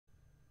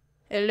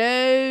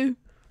Hello?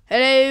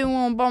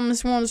 Hello,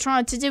 Bombs One's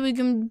trying today we're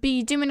gonna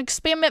be doing an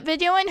experiment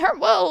video in Hurt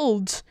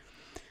World.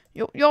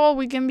 Y'all,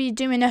 we're gonna be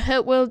doing a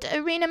Hurt World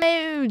arena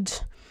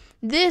mode.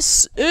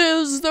 This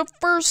is the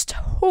first,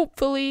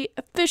 hopefully,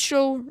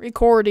 official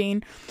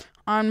recording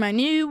on my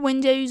new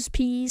Windows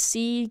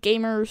PC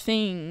gamer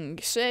thing.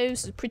 So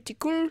this is pretty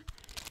cool.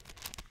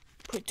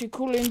 Pretty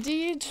cool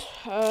indeed.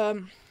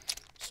 So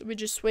we're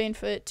just waiting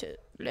for it to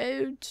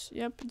load.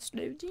 Yep, it's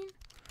loading.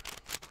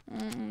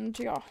 And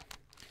yeah.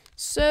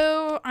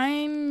 So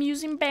I'm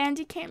using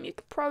Bandicam. You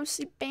can probably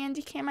see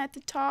Bandicam at the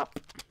top.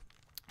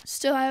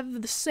 Still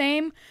have the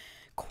same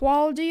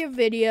quality of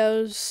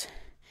videos.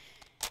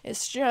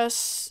 It's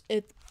just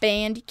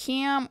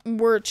Bandicam,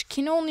 which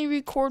can only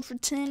record for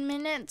 10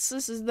 minutes.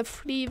 This is the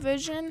free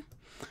version.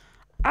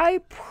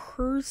 I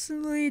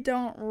personally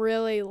don't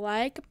really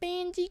like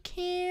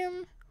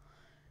Bandicam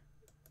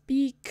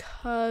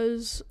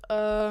because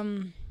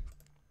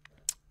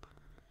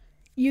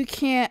you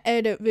can't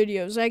edit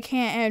videos. I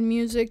can't add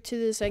music to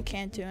this. I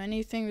can't do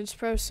anything. There's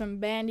probably some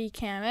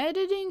Bandicam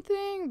editing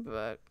thing,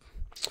 but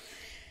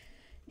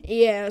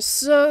yeah,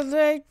 so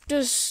they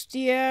just,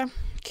 yeah,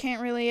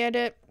 can't really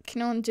edit.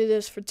 Can only do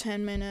this for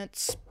 10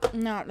 minutes.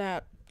 Not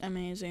that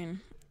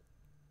amazing.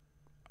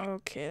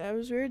 Okay, that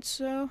was weird.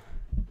 So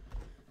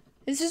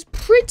this is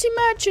pretty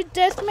much a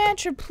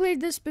deathmatch. I've played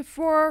this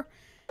before,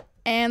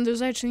 and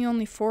there's actually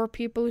only 4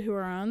 people who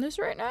are on this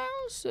right now,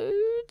 so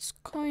it's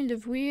kind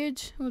of weird.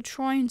 We'll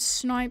try and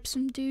snipe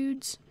some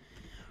dudes.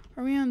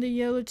 Are we on the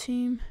yellow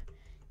team?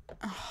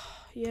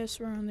 Oh, yes,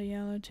 we're on the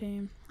yellow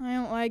team. I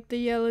don't like the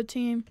yellow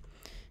team.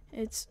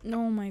 It's,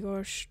 oh my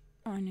gosh,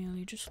 I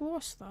nearly just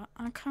lost that.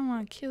 I kind of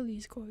want to kill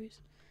these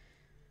guys.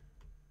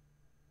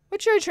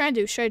 What should I try and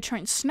do? Should I try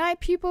and snipe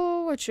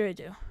people? What should I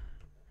do?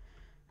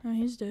 Oh,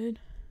 he's dead.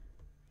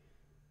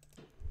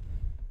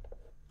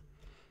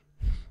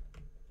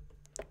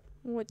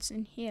 What's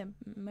in here,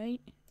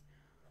 mate?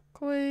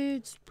 Okay,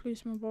 let's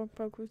place my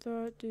backpack with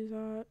that. Do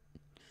that.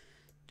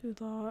 Do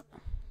that.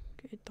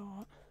 Get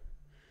that.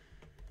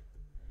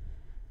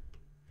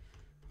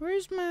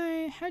 Where's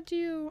my... How do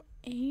you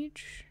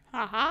age?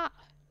 Haha!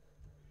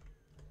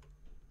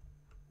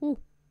 Ooh.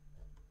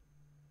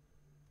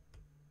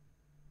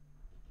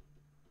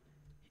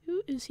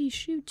 Who is he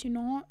shooting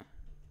at?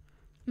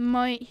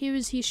 Mate, who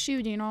is he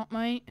shooting at,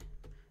 mate?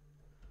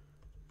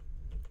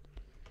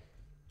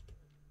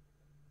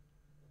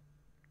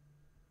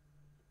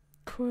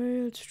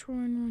 Okay, let's try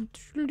and run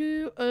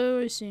through. Oh,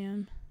 I see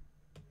him.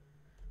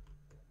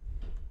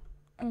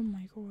 Oh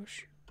my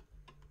gosh.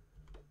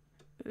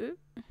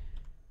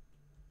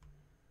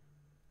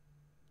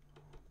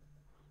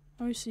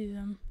 I see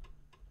them.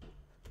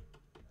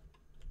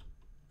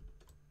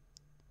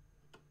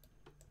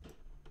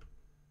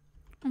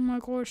 Oh my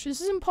gosh,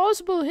 this is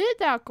impossible to hit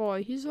that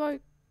guy. He's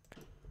like...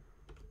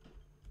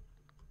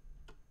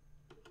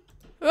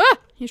 Ah!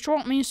 He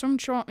shot me, someone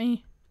shot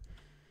me.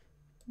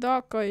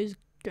 That guy is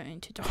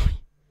going to die.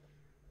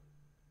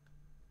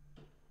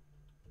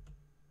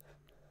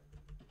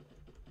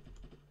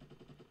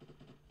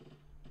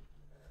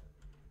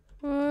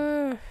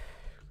 Great.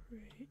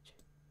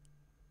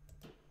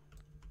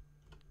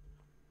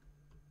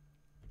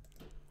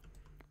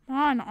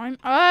 Man, oh,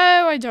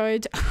 I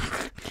died.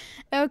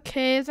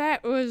 Okay,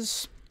 that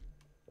was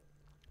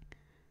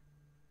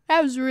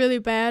really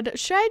bad.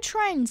 Should I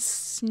try and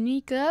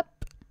sneak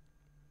up?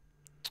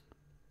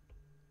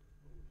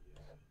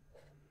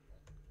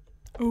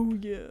 Oh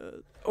yeah.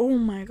 Oh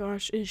my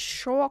gosh, it's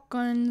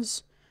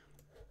shotguns.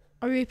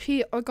 I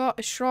repeat, I got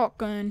a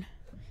shotgun.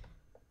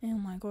 Oh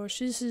my gosh,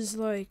 this is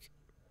like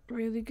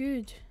really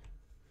good.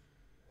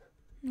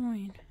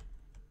 Annoying.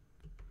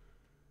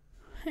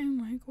 Oh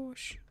my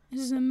gosh. This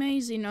is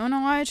amazing. Oh no,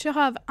 I actually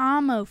have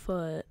ammo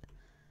for it.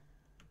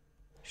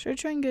 Should I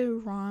try and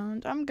go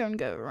around? I'm gonna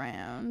go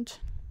around.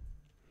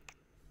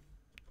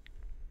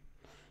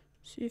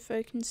 See if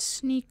I can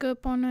sneak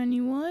up on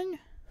anyone.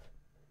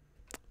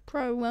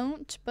 Probably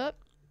won't, but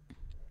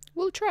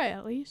we'll try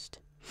at least.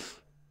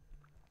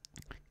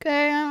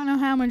 Okay, I don't know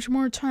how much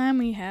more time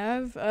we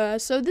have.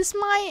 So this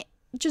might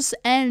just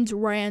end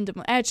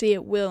randomly. Actually,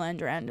 it will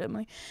end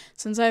randomly,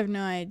 since I have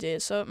no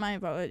idea. So it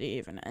might already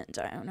even end.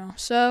 I don't know.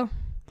 So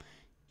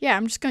yeah,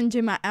 I'm just gonna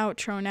do my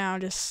outro now,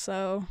 just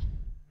so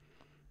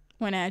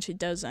when it actually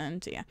does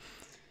end. Yeah.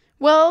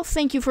 Well,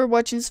 thank you for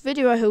watching this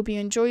video. I hope you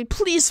enjoyed.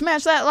 Please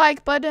smash that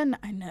like button.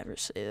 I never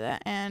say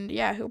that. And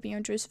yeah, I hope you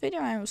enjoyed this video.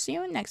 I will see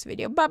you in the next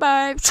video.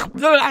 Bye-bye.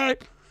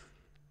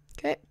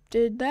 Okay,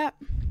 did that.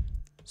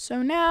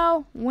 So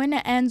now, when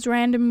it ends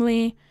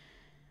randomly,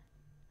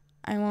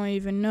 I won't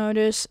even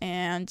notice.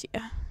 And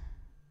yeah.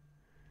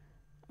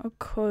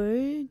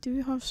 Okay, do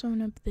we have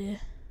someone up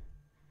there?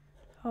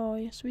 Oh,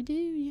 yes we do.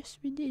 Yes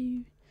we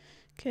do.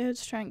 Okay,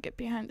 let's try and get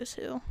behind this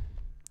hill.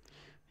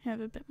 We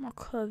have a bit more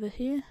cover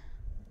here.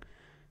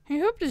 I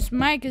hope this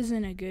mic is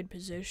in a good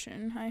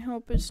position. I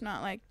hope it's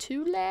not like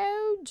too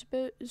loud,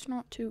 but it's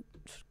not too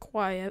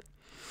quiet.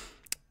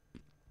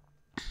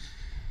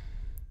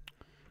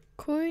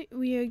 Okay,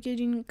 we are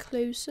getting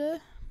closer.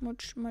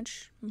 much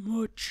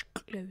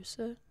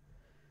closer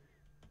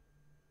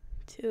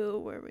to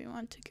where we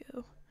want to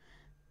go.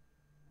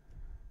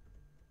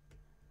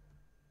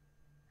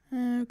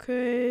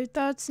 Okay,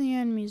 that's the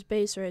enemy's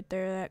base right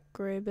there, that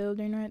gray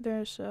building right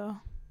there, so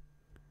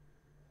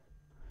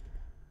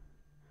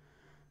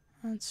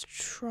let's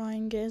try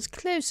and get as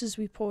close as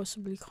we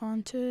possibly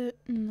can to it,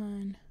 and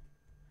then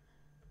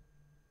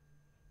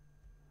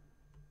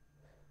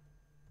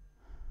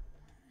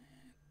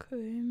okay,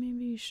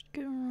 maybe you should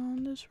go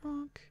around this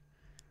rock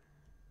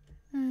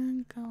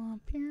and go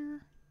up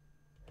here.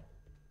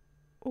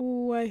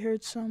 Oh, I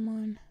heard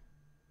someone.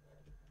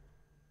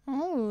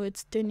 Oh,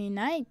 it's Dinny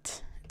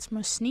Knight. It's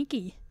my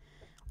sneaky.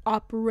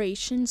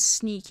 Operation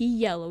Sneaky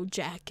Yellow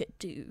Jacket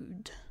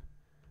Dude.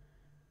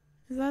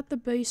 Is that the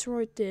base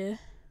right there?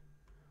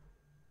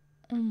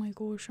 Oh my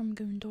gosh, I'm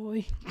gonna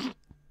die.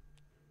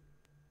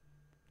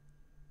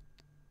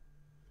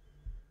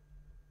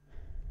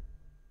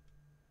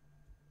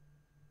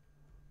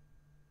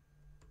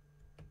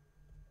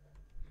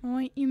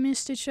 Wait, you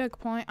missed a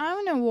checkpoint. I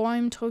don't know why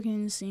I'm talking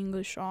in this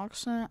English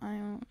accent. I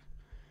don't.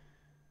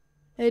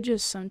 It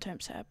just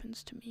sometimes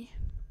happens to me.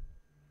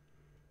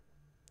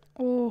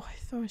 Oh, I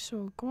thought I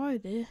saw a guy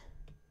there.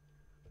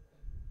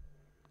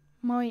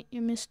 Wait,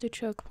 you missed a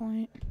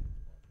checkpoint.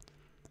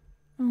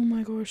 Oh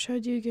my gosh, how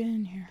do you get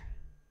in here?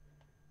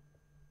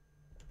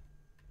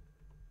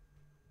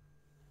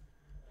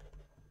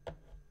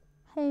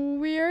 Oh,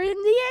 we are in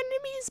the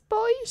enemy's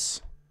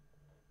base.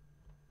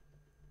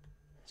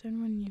 Is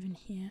anyone even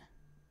here?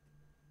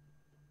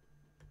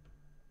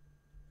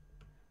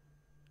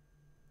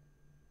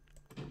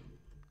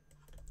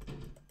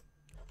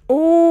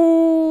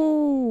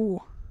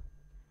 Oh!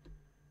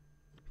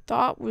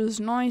 That was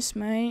nice,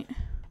 mate.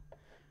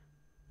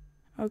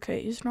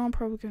 Okay, he's not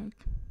probably going.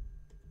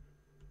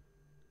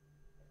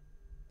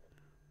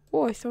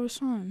 Oh, I thought I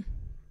saw him.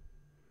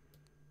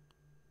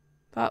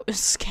 That was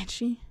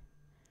sketchy.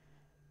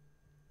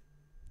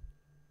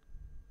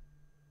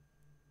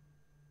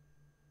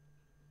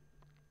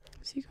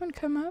 Is he gonna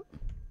come up?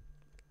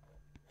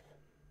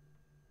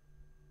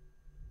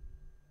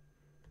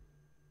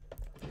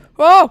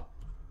 Oh!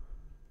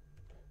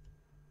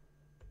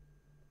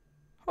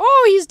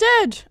 Oh, he's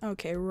dead!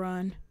 Okay,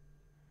 run.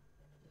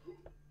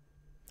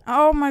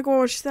 Oh my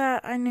gosh,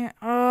 that I knew.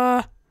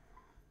 Oh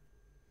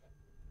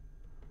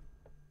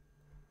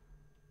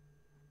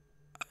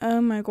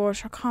my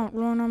gosh, I can't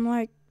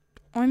run.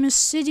 I'm a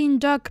sitting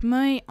duck,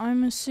 mate.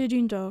 I'm a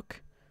sitting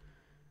duck.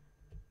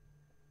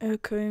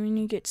 Okay, we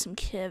need to get some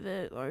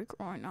cover, like,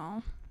 right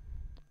now.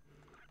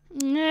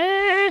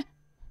 Nah.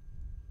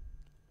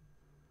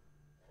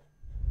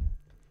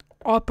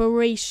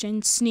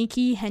 Operation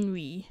Sneaky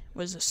Henry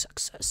was a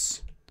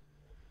success.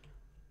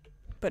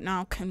 But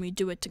now, can we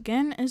do it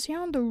again? Is he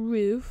on the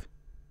roof?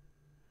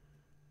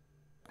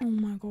 Oh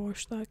my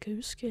gosh, that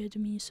ghost scared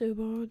me so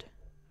bad.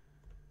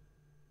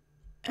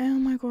 Oh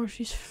my gosh,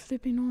 he's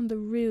flipping on the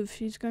roof.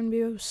 He's gonna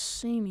be able to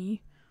see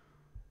me.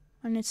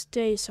 And it's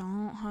day, so I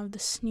don't have the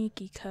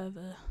sneaky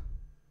cover.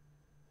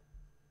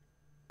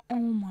 Oh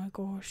my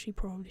gosh, he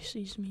probably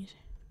sees me.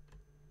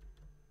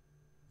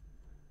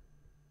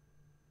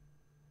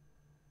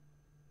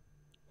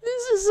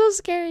 This is so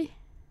scary.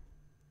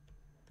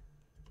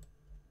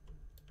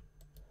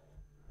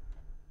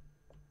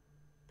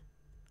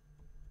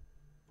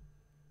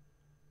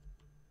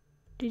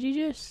 Did he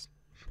just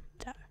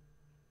die?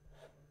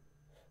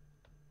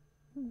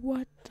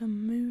 What the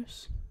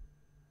moose?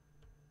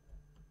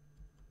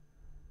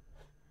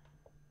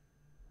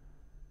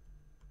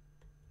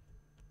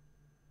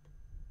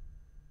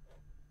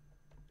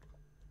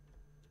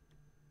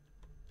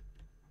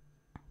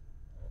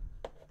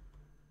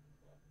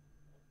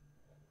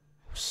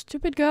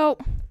 Stupid goat.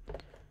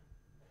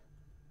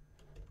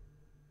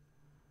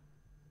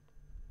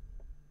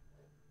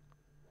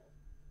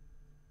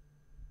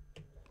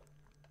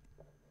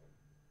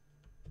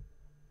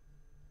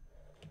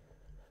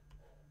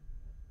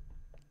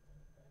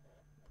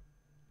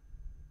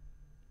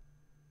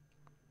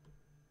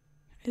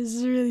 This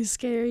is really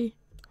scary.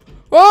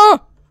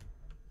 Oh!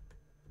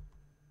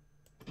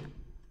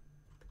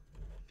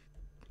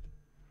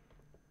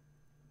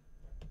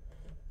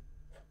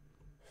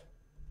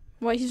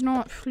 Why he's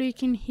not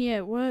freaking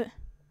here? What?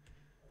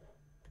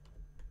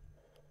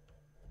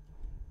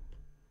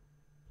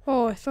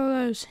 Oh, I thought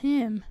that was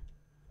him.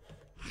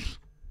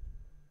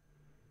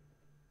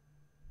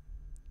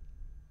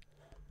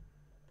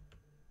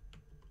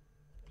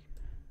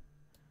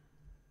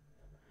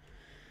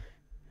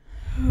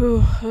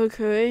 Oh,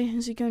 okay.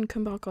 Is he going to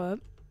come back up?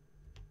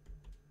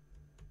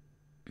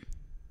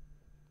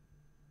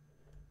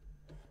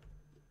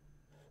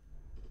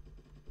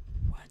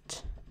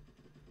 What?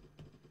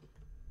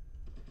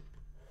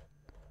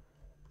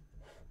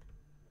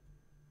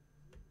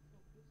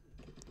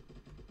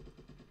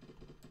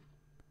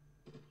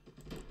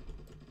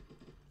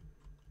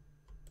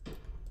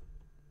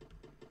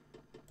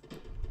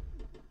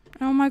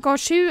 Oh my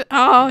gosh, he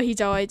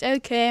died.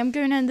 Okay, I'm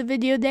going to end the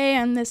video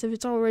there, unless if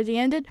it's already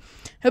ended.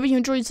 Hope you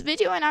enjoyed this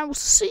video, and I will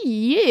see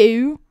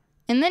you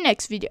in the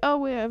next video. Oh,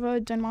 wait, I've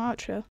already done my outro.